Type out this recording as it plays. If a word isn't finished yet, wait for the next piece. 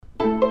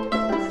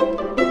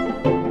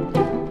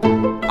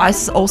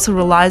ISIS also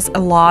relies a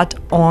lot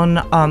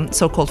on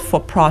so-called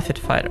for-profit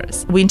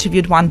fighters. We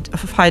interviewed one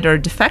fighter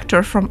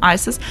defector from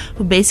ISIS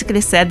who basically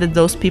said that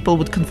those people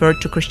would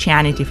convert to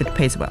Christianity if it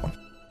pays well.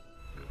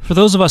 For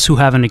those of us who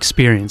haven't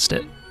experienced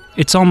it,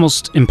 it's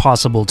almost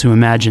impossible to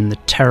imagine the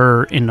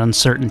terror and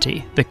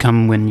uncertainty that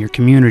come when your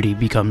community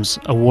becomes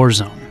a war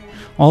zone.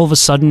 All of a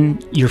sudden,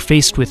 you're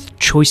faced with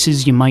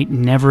choices you might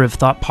never have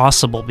thought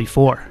possible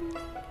before.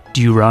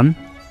 Do you run?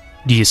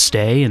 Do you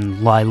stay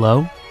and lie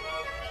low?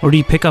 Or do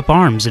you pick up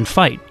arms and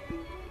fight?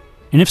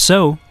 And if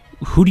so,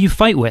 who do you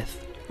fight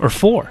with or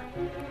for?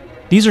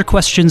 These are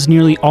questions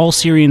nearly all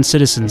Syrian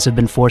citizens have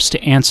been forced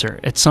to answer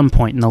at some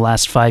point in the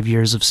last 5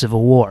 years of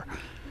civil war.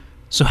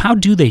 So how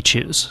do they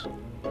choose?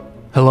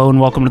 Hello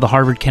and welcome to the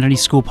Harvard Kennedy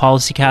School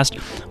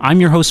PolicyCast.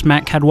 I'm your host,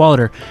 Matt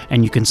Cadwallader,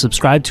 and you can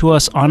subscribe to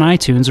us on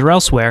iTunes or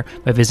elsewhere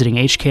by visiting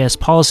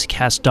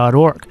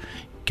hkspolicycast.org.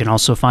 You can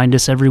also find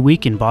us every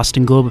week in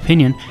Boston Globe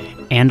Opinion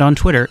and on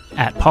Twitter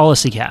at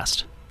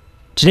PolicyCast.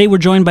 Today we're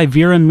joined by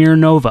Vera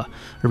Mironova,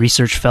 a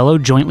research fellow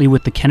jointly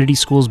with the Kennedy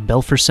School's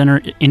Belfer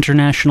Center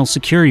International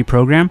Security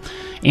Program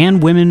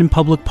and Women in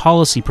Public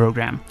Policy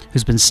Program,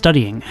 who's been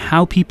studying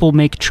how people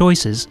make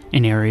choices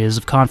in areas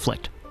of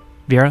conflict.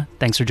 Vera,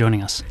 thanks for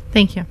joining us.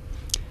 Thank you.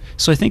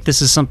 So I think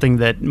this is something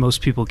that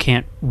most people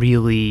can't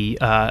really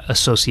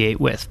associate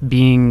with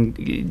being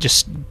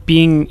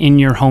in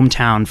your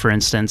hometown, for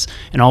instance,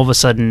 and all of a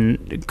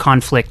sudden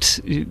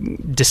conflict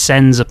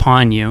descends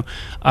upon you,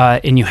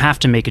 and you have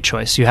to make a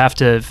choice. You have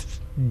to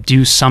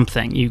do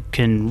something. You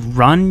can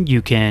run.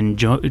 You can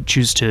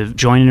choose to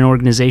join an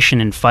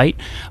organization and fight.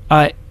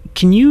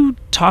 Can you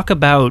talk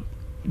about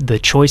the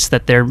choice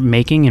that they're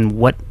making and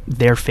what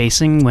they're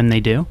facing when they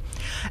do?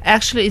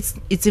 Actually,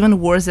 it's even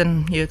worse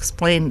than you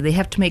explained. They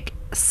have to make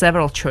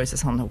several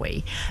choices on the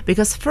way.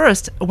 Because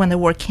first, when the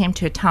war came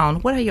to a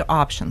town, what are your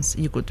options?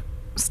 You could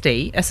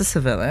stay as a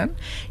civilian,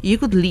 you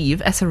could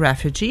leave as a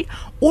refugee,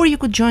 or you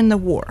could join the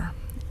war.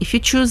 If you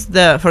choose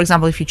for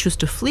example, if you choose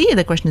to flee,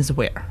 the question is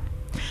where,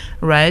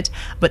 right?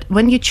 But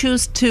when you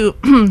choose to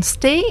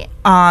stay,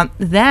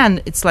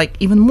 then it's like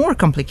even more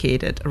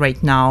complicated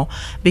right now,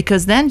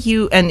 because then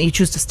you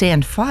choose to stay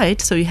and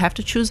fight, so you have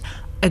to choose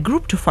a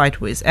group to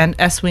fight with. And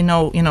as we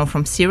know,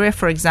 from Syria,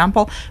 for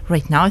example,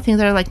 right now I think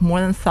there are like more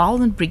than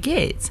 1,000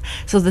 brigades.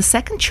 So the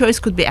second choice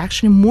could be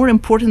actually more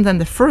important than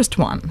the first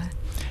one.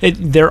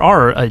 There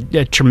are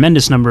a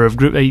tremendous number of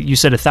groups. You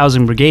said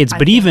 1,000 brigades,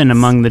 but even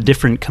among the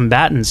different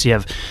combatants, you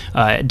have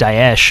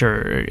Daesh,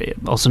 or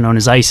also known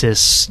as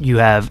ISIS. You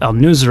have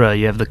al-Nusra.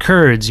 You have the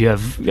Kurds. You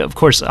have, of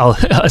course,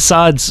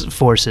 Assad's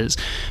forces.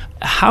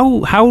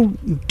 How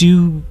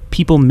do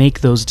people make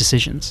those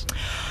decisions?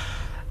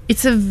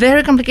 It's a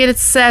very complicated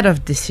set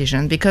of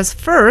decisions because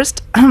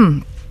first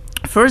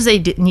they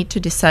need to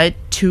decide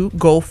to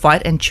go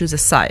fight and choose a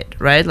side,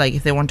 right? Like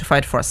if they want to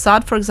fight for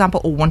Assad, for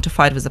example, or want to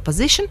fight with a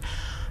position.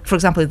 For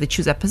example, if they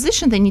choose a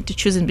position, they need to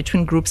choose in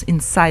between groups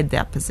inside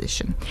their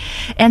position.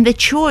 And the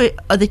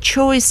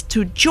choice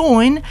to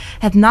join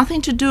had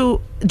nothing to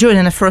do, join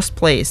in the first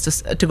place,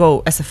 to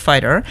go as a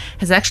fighter,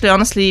 has actually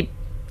honestly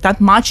that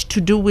much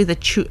to do with the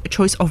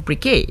choice of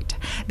brigade,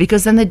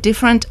 because then the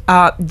different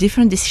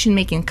decision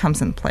making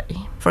comes in play.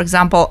 For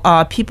example,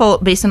 people,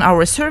 based on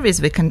our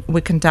surveys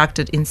we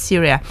conducted in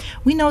Syria,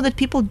 we know that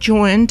people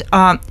joined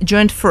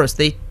first.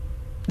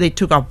 They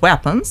took up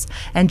weapons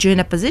and joined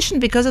a position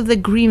because of the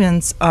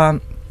grievance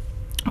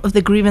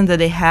that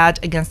they had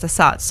against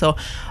Assad. So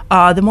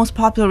the most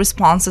popular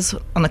responses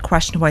on the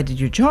question, why did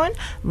you join,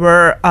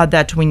 were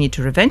that we need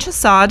to revenge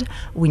Assad,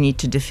 we need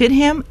to defeat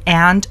him,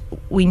 and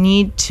we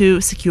need to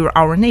secure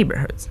our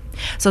neighborhoods.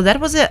 So that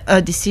was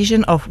a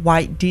decision of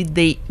why did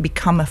they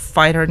become a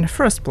fighter in the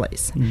first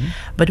place. Mm-hmm.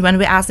 But when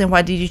we asked them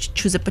why did you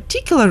choose a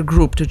particular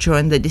group to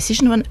join, the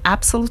decision went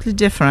absolutely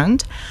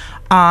different.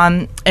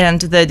 And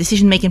the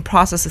decision-making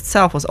process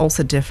itself was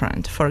also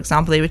different. For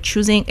example, they were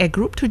choosing a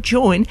group to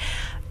join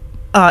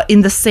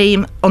on the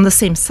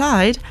same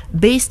side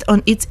based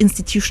on its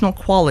institutional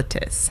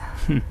qualities.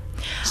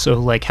 So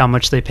like how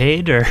much they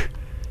paid, or?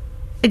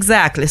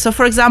 Exactly. So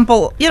for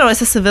example,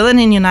 as a civilian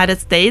in the United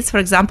States, for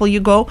example, you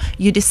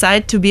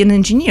decide to be an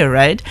engineer,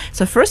 right?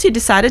 So first you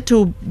decided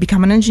to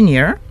become an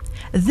engineer,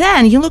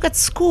 then you look at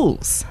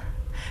schools,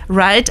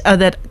 right,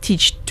 that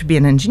teach to be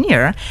an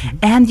engineer, mm-hmm.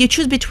 and you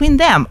choose between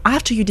them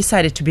after you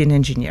decided to be an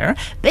engineer.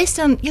 Based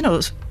on,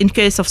 in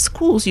case of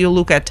schools, you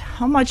look at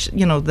how much,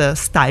 the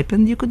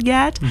stipend you could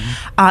get,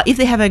 mm-hmm. If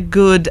they have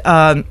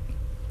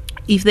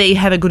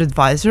a good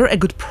advisor, a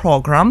good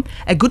program,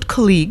 a good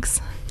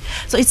colleagues.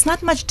 So it's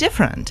not much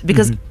different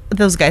because mm-hmm.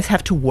 those guys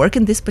have to work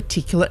in this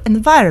particular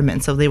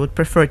environment. So they would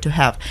prefer to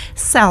have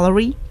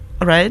salary,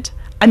 right?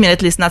 I mean,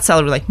 at least not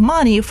salary like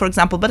money, for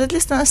example, but at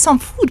least some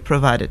food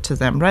provided to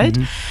them, right?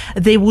 Mm-hmm.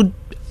 They would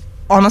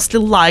honestly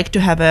like to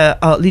have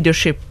a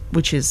leadership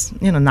which is,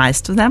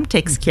 nice to them,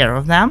 takes mm-hmm. care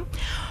of them,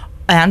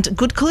 and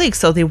good colleagues.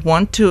 So they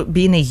want to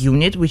be in a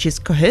unit which is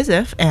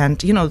cohesive and,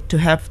 to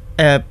have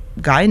a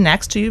guy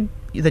next to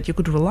you that you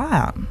could rely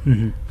on.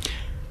 Mm-hmm.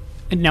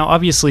 Now,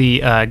 obviously,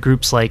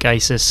 groups like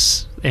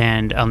ISIS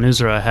and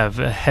al-Nusra have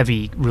a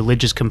heavy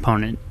religious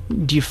component.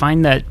 Do you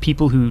find that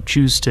people who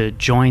choose to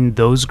join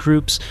those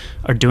groups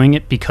are doing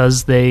it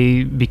because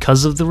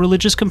of the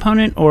religious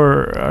component,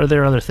 or are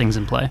there other things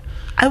in play?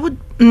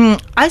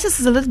 ISIS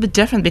is a little bit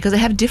different because they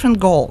have different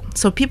goal.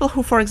 So people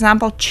who, for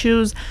example,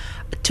 choose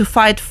to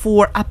fight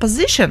for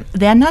opposition,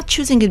 they're not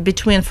choosing it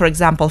between, for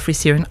example, Free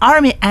Syrian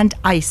Army and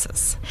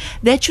ISIS.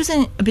 They're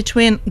choosing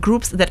between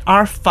groups that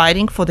are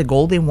fighting for the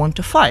goal they want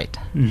to fight.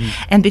 Mm-hmm.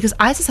 And because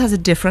ISIS has a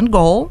different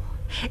goal,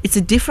 it's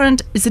a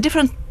different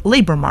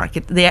labor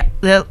market. They're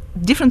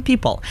different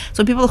people.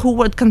 So people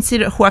who are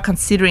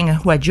considering and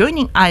who are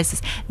joining ISIS,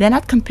 they're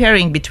not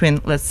comparing between,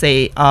 let's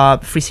say,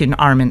 Free Syrian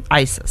Army and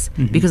ISIS,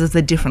 mm-hmm. because of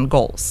the different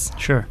goals.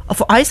 Sure.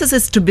 For ISIS,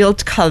 it's to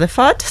build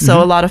caliphate. So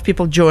mm-hmm. a lot of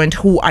people joined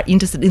who are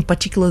interested in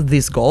particular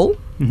this goal.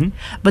 Mm-hmm.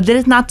 But there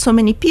is not so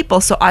many people,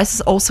 so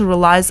ISIS also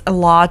relies a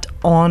lot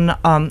on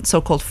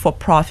so-called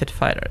for-profit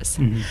fighters,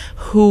 mm-hmm.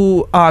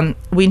 who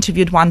we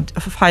interviewed one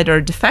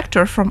fighter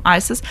defector from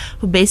ISIS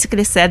who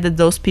basically said that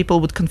those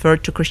people would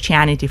convert to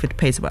Christianity if it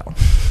pays well.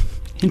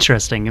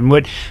 Interesting.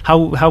 And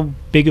how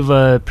big of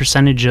a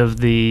percentage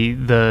of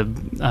the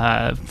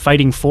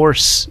fighting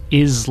force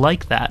is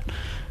like that?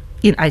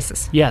 In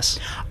ISIS? Yes.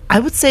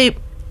 I would say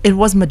it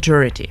was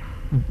majority.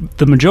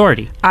 The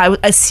majority?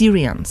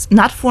 Syrians,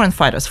 not foreign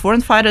fighters.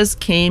 Foreign fighters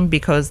came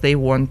because they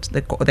want,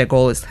 their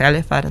goal is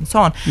caliphate and so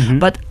on. Mm-hmm.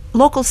 But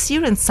local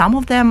Syrians, some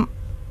of them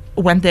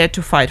went there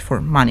to fight for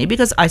money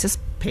because ISIS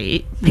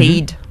paid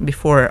mm-hmm.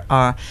 before.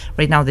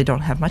 Right now they don't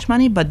have much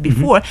money, but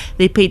before mm-hmm.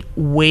 they paid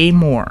way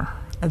more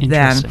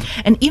than.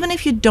 And even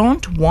if you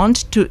don't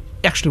want to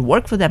actually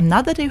work for them,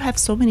 not that you have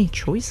so many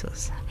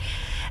choices.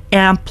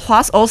 And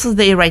plus, also,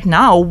 they right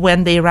now,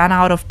 when they ran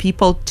out of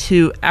people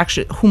to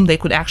actually whom they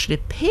could actually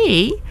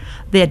pay,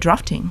 they're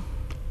drafting.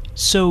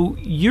 So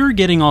you're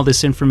getting all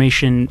this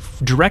information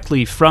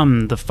directly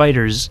from the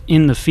fighters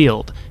in the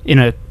field in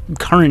a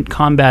current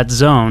combat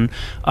zone.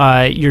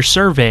 You're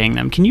surveying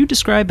them. Can you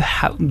describe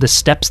the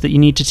steps that you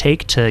need to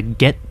take to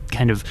get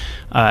kind of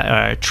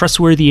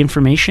trustworthy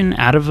information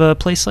out of a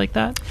place like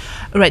that?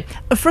 Right.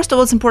 First of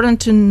all, it's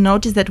important to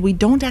notice that we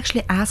don't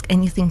actually ask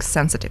anything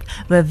sensitive.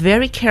 We're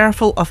very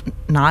careful of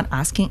not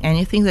asking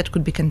anything that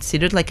could be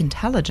considered like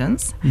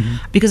intelligence, mm-hmm.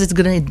 because it's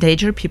going to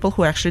endanger people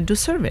who actually do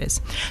surveys.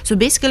 So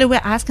basically,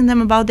 we're asking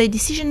them about their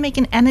decision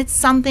making, and it's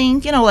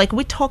something, like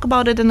we talk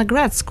about it in a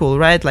grad school,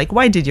 right? Like,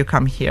 why did you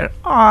come here?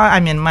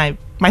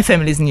 My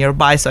family is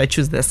nearby, so I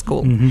choose this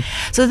school. Mm-hmm.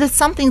 So that's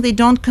something they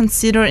don't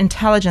consider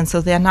intelligence,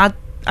 so they're not.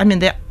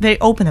 They're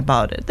very open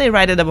about it. They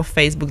write it up on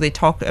Facebook. They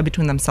talk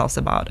between themselves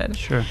about it.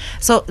 Sure.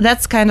 So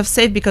that's kind of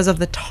safe because of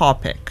the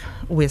topic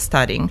we're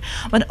studying.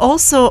 But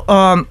also,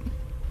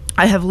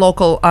 I have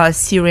local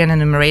Syrian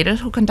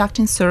enumerators who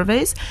conducting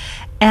surveys,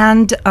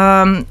 and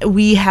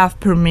we have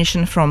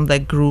permission from the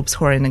groups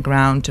who are in the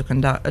ground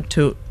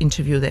to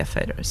interview their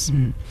fighters.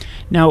 Mm.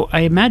 Now,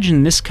 I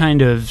imagine this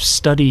kind of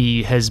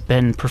study has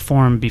been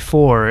performed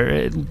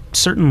before.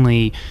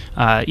 Certainly,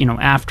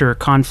 after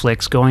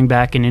conflicts, going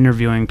back and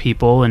interviewing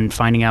people and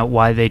finding out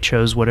why they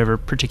chose whatever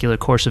particular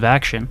course of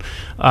action.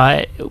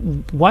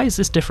 Why is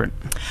this different?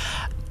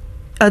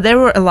 There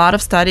were a lot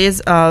of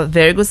studies,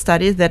 very good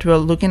studies, that were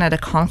looking at a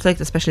conflict,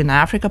 especially in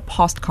Africa,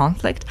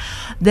 post-conflict.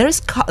 There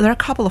are a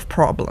couple of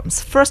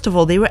problems. First of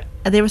all, they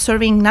were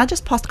serving not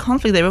just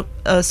post-conflict; they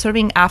were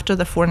serving after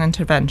the foreign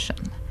intervention,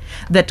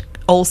 that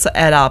also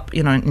add up,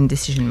 in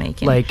decision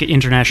making. Like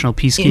international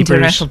peacekeepers.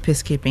 International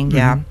peacekeeping, mm-hmm.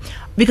 yeah.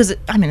 Because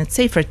it's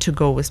safer to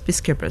go with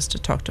peacekeepers to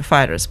talk to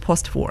fighters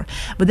post-war.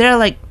 But there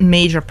are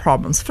major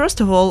problems.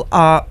 First of all,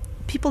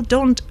 people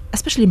don't,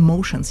 especially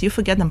emotions, you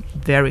forget them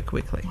very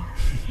quickly.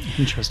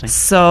 Interesting.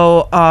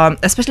 So,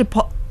 especially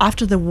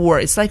after the war,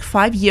 it's like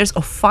 5 years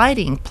of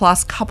fighting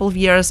plus a couple of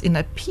years in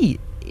a peace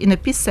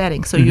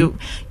setting. So mm-hmm.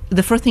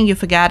 The first thing you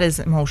forget is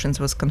emotions,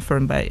 was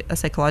confirmed by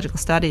psychological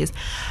studies.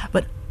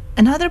 But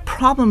another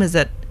problem is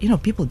that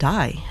people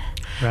die.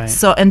 Right.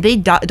 So, and they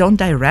don't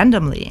die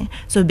randomly.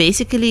 So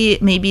basically,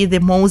 maybe the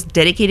most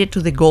dedicated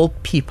to the goal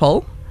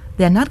people,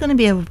 they're not going to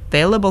be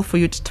available for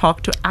you to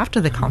talk to after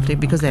the conflict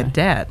because they're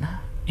dead.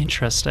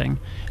 Interesting.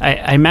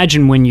 I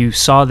imagine when you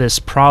saw this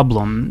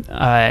problem,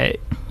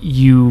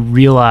 you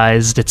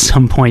realized at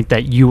some point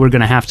that you were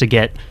going to have to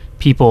get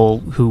people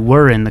who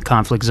were in the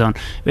conflict zone.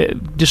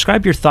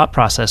 Describe your thought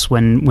process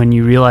when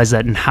you realized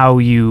that and how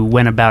you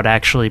went about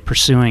actually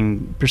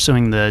pursuing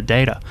the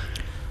data.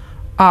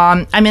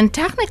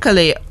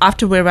 Technically,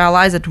 after we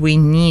realized that we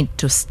need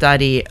to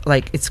study,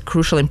 it's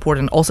crucial,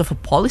 important also for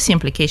policy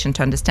implication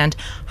to understand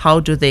how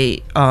do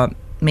they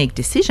make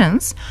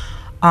decisions,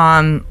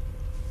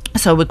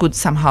 so we could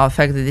somehow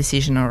affect the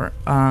decision or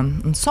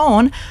and so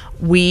on,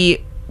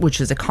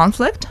 which is a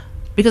conflict,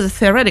 because a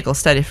theoretical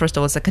study, first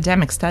of all, it's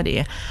academic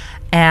study,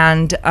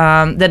 and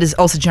that is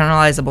also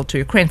generalizable to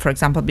Ukraine, for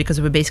example, because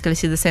we basically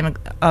see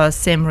the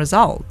same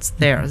results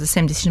there, the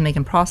same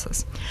decision-making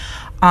process.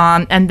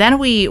 And then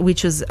we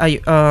chose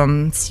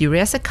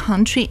Syria as a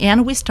country,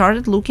 and we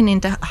started looking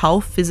into how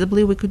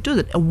feasibly we could do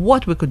that,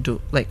 what we could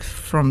do, like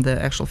from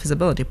the actual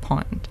feasibility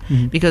point,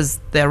 because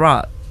there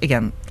are,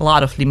 again, a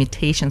lot of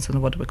limitations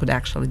on what we could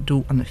actually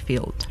do on the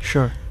field.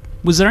 Sure.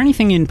 Was there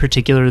anything in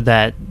particular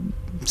that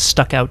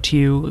stuck out to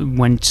you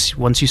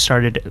once you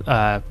started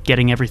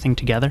getting everything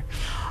together?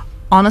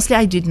 Honestly,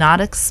 I did not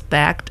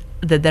expect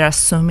that there are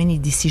so many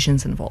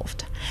decisions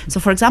involved. So,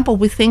 for example,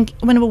 we think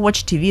when we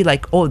watch TV,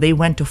 like, oh, they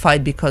went to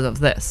fight because of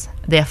this.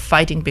 They are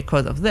fighting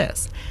because of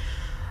this.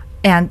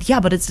 And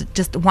yeah, but it's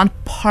just one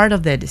part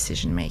of their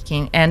decision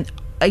making. And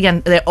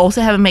again, they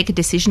also have to make a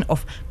decision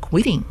of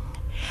quitting.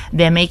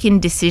 They're making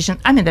decision.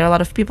 I mean, there are a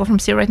lot of people from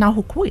Syria right now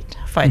who quit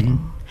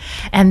fighting.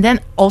 And then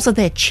also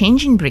they're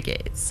changing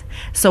brigades.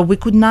 So we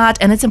could not,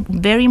 and it's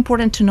very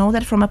important to know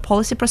that from a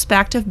policy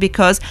perspective,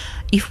 because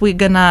if we're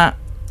gonna,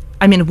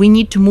 I mean, we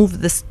need to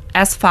move this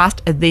as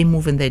fast as they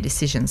move in their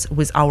decisions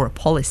with our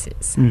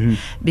policies,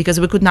 because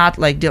we could not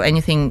like do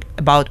anything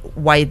about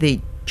why they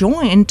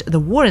joined the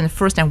war in the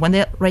first time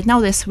when right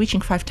now they're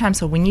switching 5 times.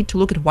 So we need to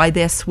look at why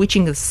they're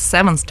switching the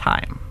 7th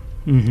time.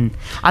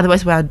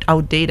 Otherwise, we're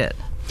outdated.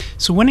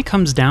 So when it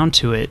comes down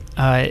to it,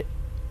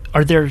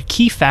 are there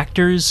key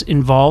factors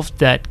involved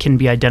that can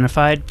be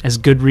identified as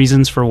good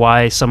reasons for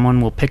why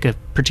someone will pick a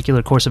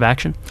particular course of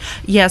action?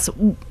 Yes.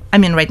 I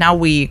mean, right now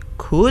we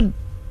could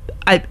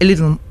a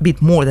little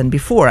bit more than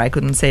before. I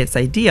couldn't say it's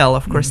ideal,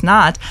 of course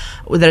not.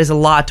 There is a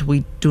lot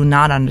we do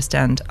not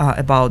understand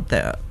about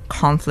the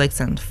conflicts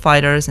and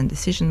fighters and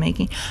decision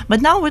making.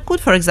 But now we could,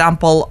 for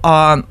example,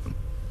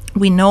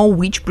 we know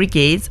which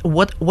brigades,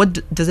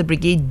 what does a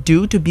brigade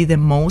do to be the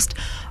most,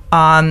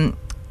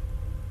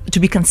 to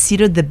be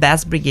considered the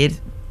best brigade,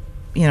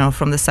 you know,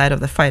 from the side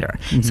of the fighter.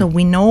 So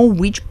we know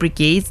which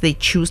brigades they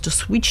choose to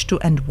switch to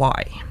and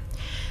why.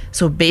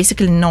 So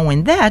basically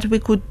knowing that, we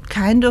could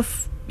kind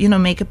of, you know,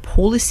 make a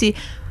policy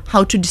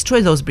how to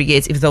destroy those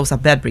brigades if those are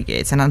bad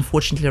brigades. And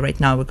unfortunately right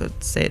now we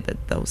could say that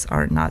those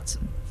are not,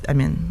 I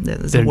mean,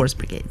 the worst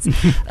brigades.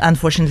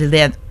 Unfortunately,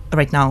 they're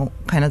right now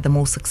kind of the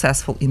most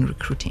successful in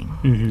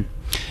recruiting.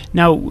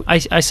 Now,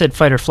 I said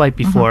fight or flight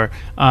before,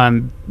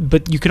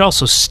 but you could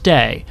also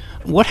stay.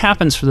 What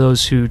happens for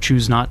those who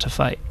choose not to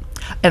fight?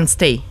 And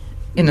stay.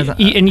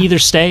 And either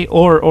stay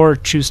or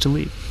choose to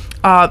leave.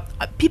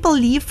 People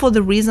leave for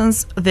the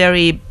reasons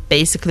very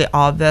basically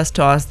obvious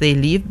to us. They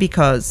leave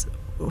because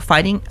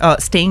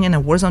staying in a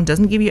war zone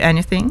doesn't give you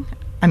anything.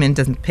 I mean, it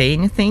doesn't pay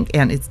anything,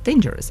 and it's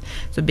dangerous.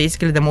 So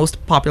basically, the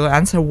most popular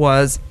answer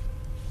was,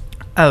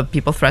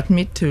 people threaten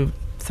me to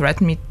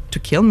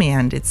kill me,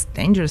 and it's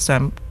dangerous.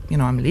 So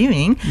I'm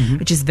leaving,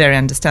 which is very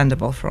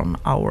understandable from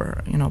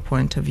our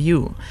point of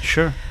view.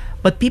 Sure.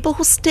 But people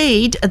who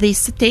stayed, they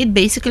stayed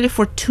basically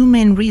for 2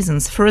 main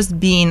reasons. First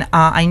being,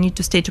 I need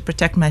to stay to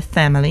protect my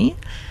family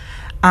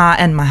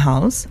and my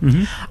house.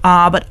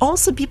 But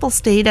also people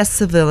stayed as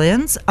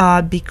civilians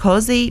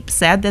because they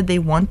said that they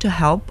want to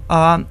help.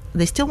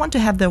 They still want to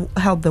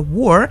help the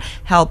war,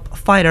 help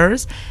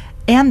fighters.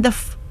 And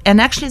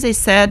actually they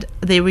said,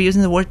 they were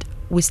using the word,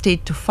 we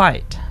stayed to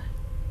fight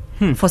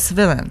for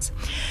civilians.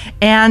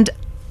 And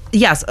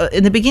yes,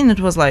 in the beginning it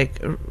was like,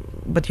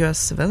 but you're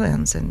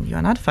civilians and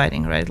you're not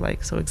fighting, right?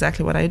 Like, so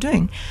exactly what are you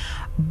doing?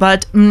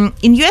 But in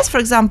US, for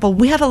example,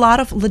 we have a lot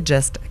of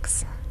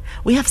logistics.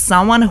 We have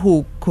someone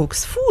who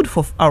cooks food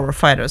for our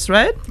fighters,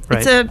 right?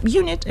 It's a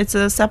unit, it's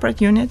a separate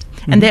unit,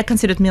 and they're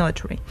considered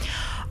military.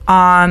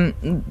 I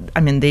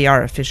mean, they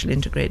are officially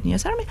integrated in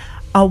US Army.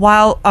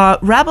 While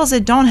rebels, they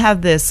don't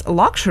have this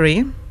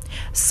luxury.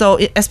 So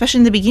especially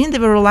in the beginning, they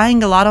were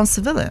relying a lot on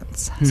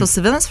civilians. So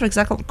civilians, for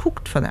example,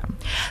 cooked for them.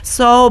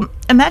 So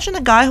imagine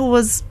a guy who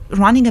was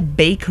running a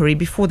bakery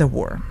before the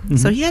war.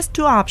 So he has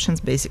 2 options,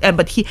 basically.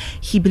 But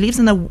he believes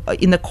in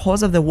the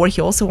cause of the war.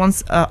 He also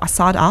wants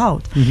Assad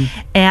out.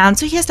 And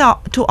so he has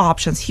 2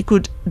 options. He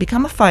could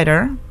become a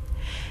fighter,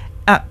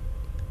 a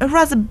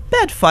rather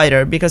bad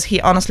fighter, because he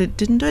honestly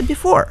didn't do it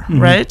before,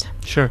 right?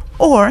 Sure.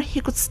 Or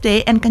he could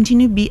stay and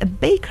continue to be a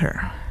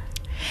baker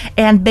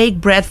and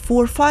bake bread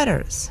for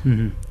fighters.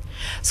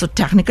 So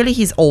technically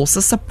he's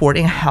also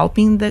supporting,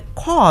 helping the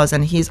cause,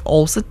 and he's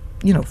also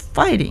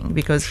fighting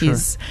because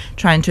he's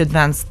trying to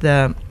advance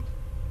the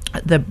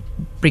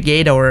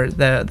brigade or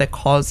the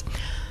cause.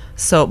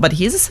 So but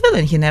he's a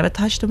civilian, he never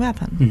touched a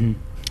weapon.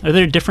 Are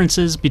there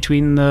differences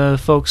between the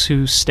folks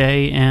who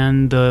stay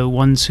and the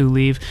ones who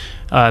leave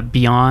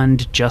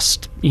beyond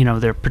just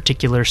their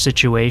particular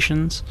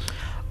situations?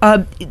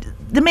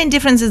 The main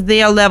difference is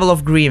their level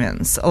of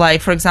grievance.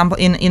 Like, for example,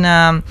 in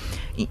a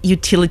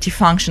utility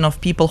function of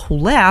people who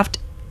left,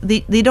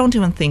 they don't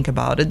even think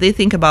about it. They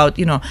think about,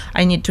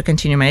 I need to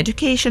continue my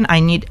education. I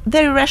need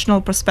very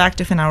rational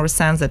perspective in our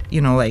sense that,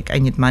 like, I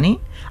need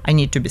money. I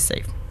need to be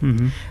safe.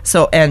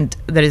 So, and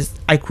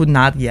I could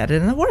not get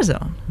it in a war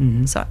zone.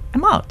 So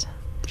I'm out.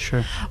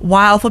 Sure.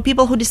 While for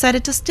people who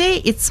decided to stay,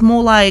 it's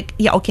more like,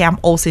 yeah, okay, I'm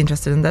also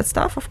interested in that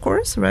stuff, of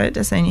course, right,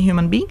 as any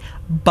human being,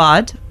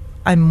 but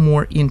I'm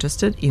more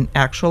interested in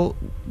actual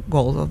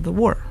goals of the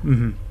war.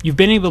 Mm-hmm. You've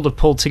been able to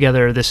pull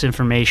together this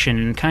information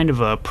in kind of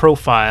a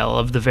profile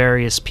of the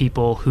various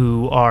people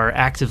who are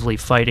actively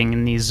fighting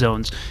in these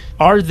zones.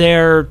 Are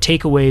there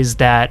takeaways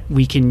that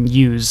we can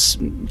use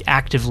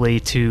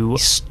actively to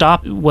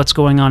stop what's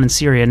going on in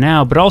Syria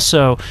now, but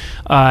also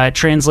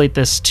translate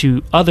this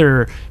to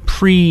other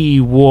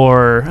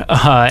pre-war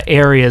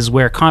areas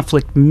where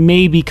conflict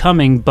may be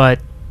coming, but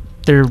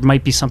there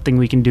might be something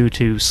we can do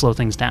to slow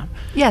things down?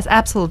 Yes,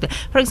 absolutely.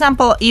 For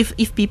example,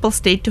 if people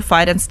stayed to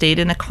fight and stayed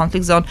in a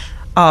conflict zone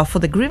for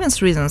the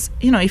grievance reasons,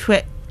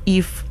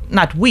 if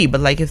not we,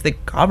 but like if the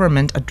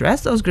government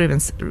addressed those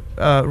grievance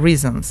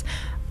reasons,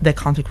 the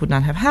conflict would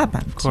not have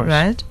happened,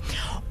 right?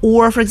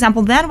 Or, for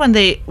example, then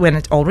when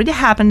it already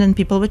happened and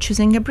people were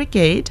choosing a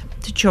brigade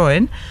to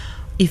join,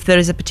 if there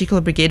is a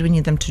particular brigade we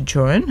need them to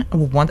join,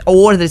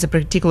 or there's a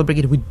particular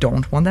brigade we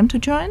don't want them to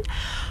join,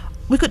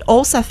 we could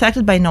also affect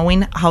it by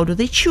knowing how do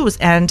they choose.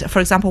 And, for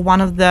example,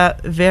 one of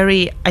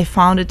the I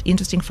found it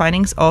interesting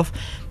findings of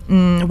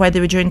why they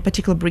were joining a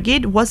particular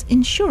brigade was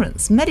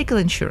insurance, medical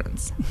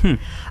insurance,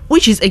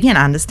 which is, again,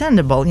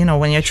 understandable.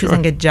 When you're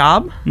choosing a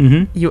job,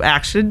 you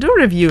actually do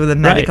review the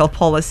medical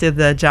policy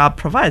the job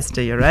provides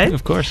to you, right?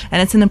 Of course.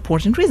 And it's an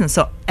important reason.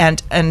 So,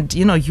 and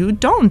you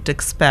don't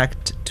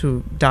expect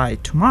to die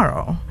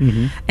tomorrow.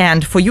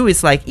 And for you,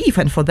 it's like if,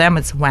 and for them,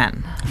 it's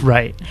when.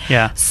 Right,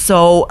 yeah.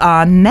 So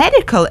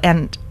medical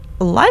and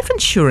life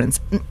insurance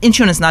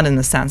not in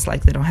the sense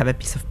like they don't have a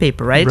piece of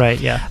paper, right? Right,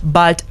 yeah.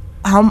 But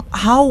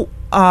how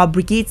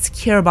brigades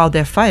care about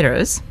their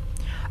fighters,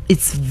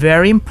 it's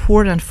very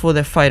important for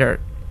the fighter.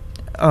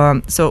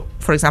 So,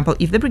 for example,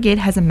 if the brigade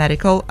has a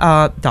medical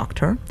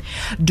doctor,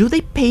 do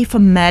they pay for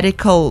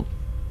medical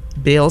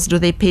bills? Do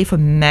they pay for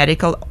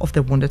medical of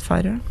the wounded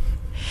fighter?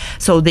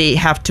 So they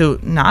have to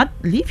not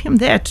leave him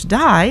there to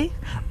die,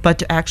 but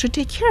to actually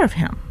take care of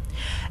him.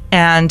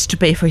 And to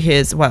pay for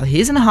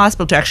he's in a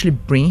hospital, to actually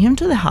bring him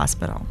to the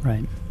hospital.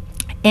 Right.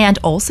 And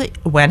also,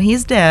 when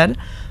he's dead,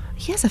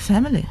 he has a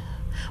family.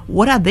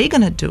 What are they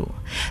going to do?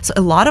 So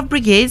a lot of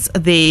brigades,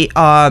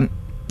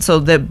 so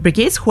the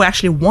brigades who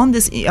actually won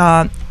this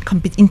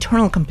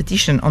internal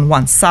competition on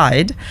one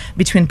side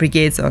between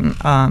brigades on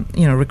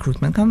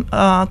recruitment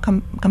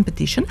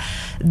competition,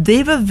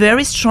 they were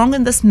very strong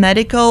in this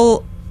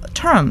medical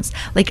terms.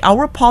 Like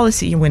our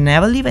policy, we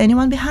never leave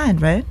anyone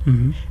behind, right?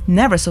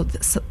 Never.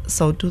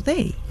 So do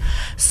they.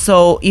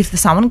 So if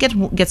someone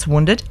gets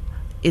wounded,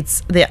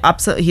 they're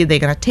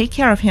gonna take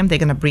care of him. They're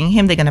gonna bring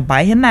him. They're gonna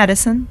buy him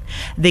medicine.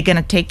 They're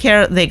gonna take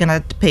care. They're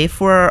gonna pay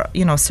for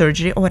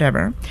surgery or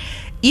whatever.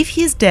 If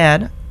he's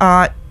dead,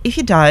 if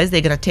he dies,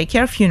 they're gonna take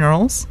care of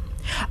funerals.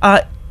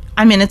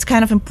 It's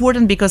kind of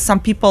important because some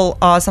people,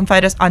 some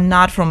fighters are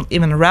not from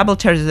even rebel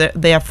territory.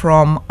 They are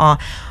from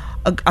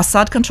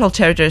Assad-controlled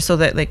territory, so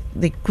that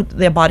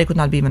their body could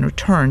not be even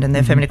returned, and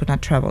their family could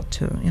not travel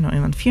to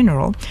even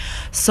funeral.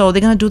 So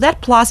they're gonna do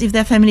that. Plus, if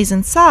their family is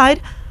inside,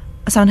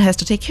 someone has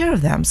to take care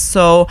of them.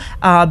 So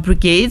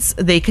brigades,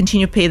 they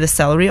continue to pay the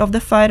salary of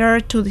the fighter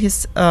to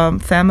his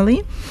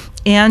family,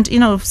 and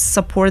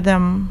support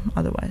them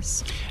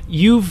otherwise.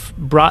 You've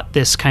brought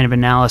this kind of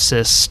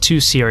analysis to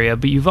Syria,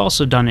 but you've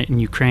also done it in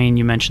Ukraine.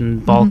 You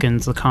mentioned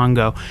Balkans, the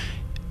Congo.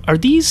 Are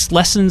these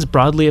lessons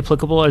broadly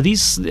applicable? Are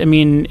these,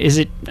 is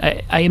it,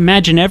 I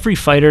imagine every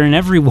fighter in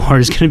every war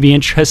is going to be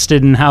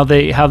interested in how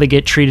they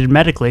get treated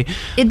medically.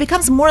 It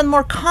becomes more and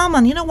more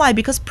common. You know why?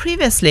 Because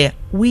previously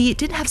we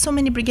didn't have so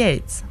many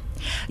brigades.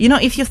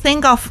 If you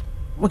think of,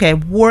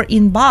 war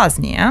in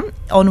Bosnia,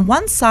 on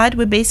one side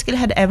we basically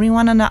had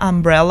everyone under the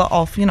umbrella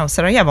of,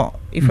 Sarajevo,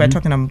 if we're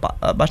talking on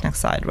Bosniak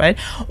side, right?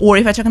 Or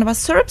if we're talking about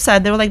Serb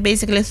side, there were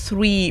basically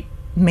three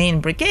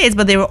main brigades,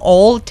 but they were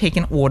all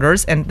taking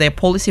orders, and their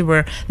policy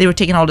they were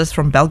taking orders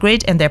from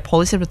Belgrade, and their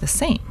policy was the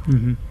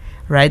same,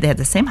 right? They had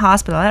the same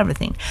hospital,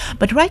 everything.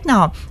 But right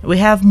now we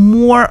have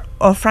more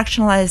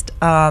fractionalized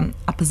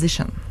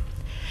opposition,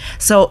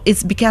 so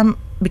it's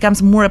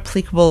becomes more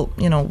applicable,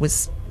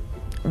 with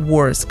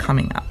wars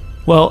coming up.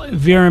 Well,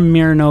 Vera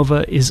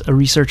Mironova is a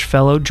research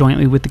fellow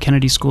jointly with the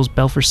Kennedy School's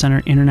Belfer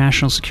Center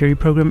International Security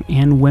Program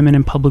and Women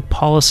in Public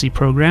Policy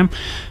Program.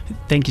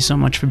 Thank you so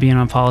much for being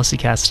on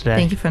PolicyCast today.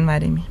 Thank you for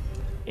inviting me.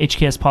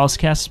 HKS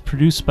PolicyCast is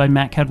produced by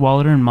Matt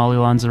Cadwallader and Molly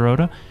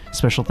Lanzarota.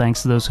 Special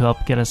thanks to those who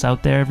help get us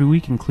out there every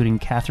week, including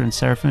Catherine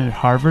Serafin at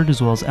Harvard,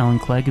 as well as Ellen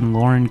Clegg and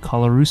Lauren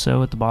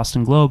Colarusso at the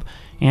Boston Globe.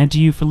 And to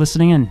you for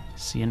listening in.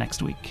 See you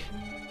next week.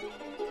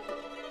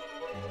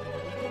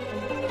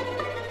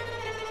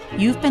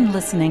 You've been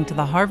listening to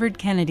the Harvard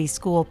Kennedy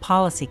School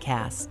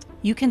PolicyCast.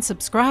 You can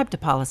subscribe to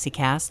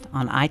PolicyCast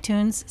on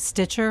iTunes,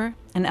 Stitcher,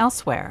 and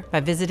elsewhere by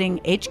visiting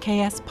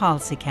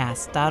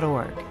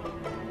hkspolicycast.org.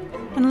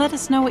 And let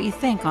us know what you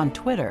think on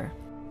Twitter.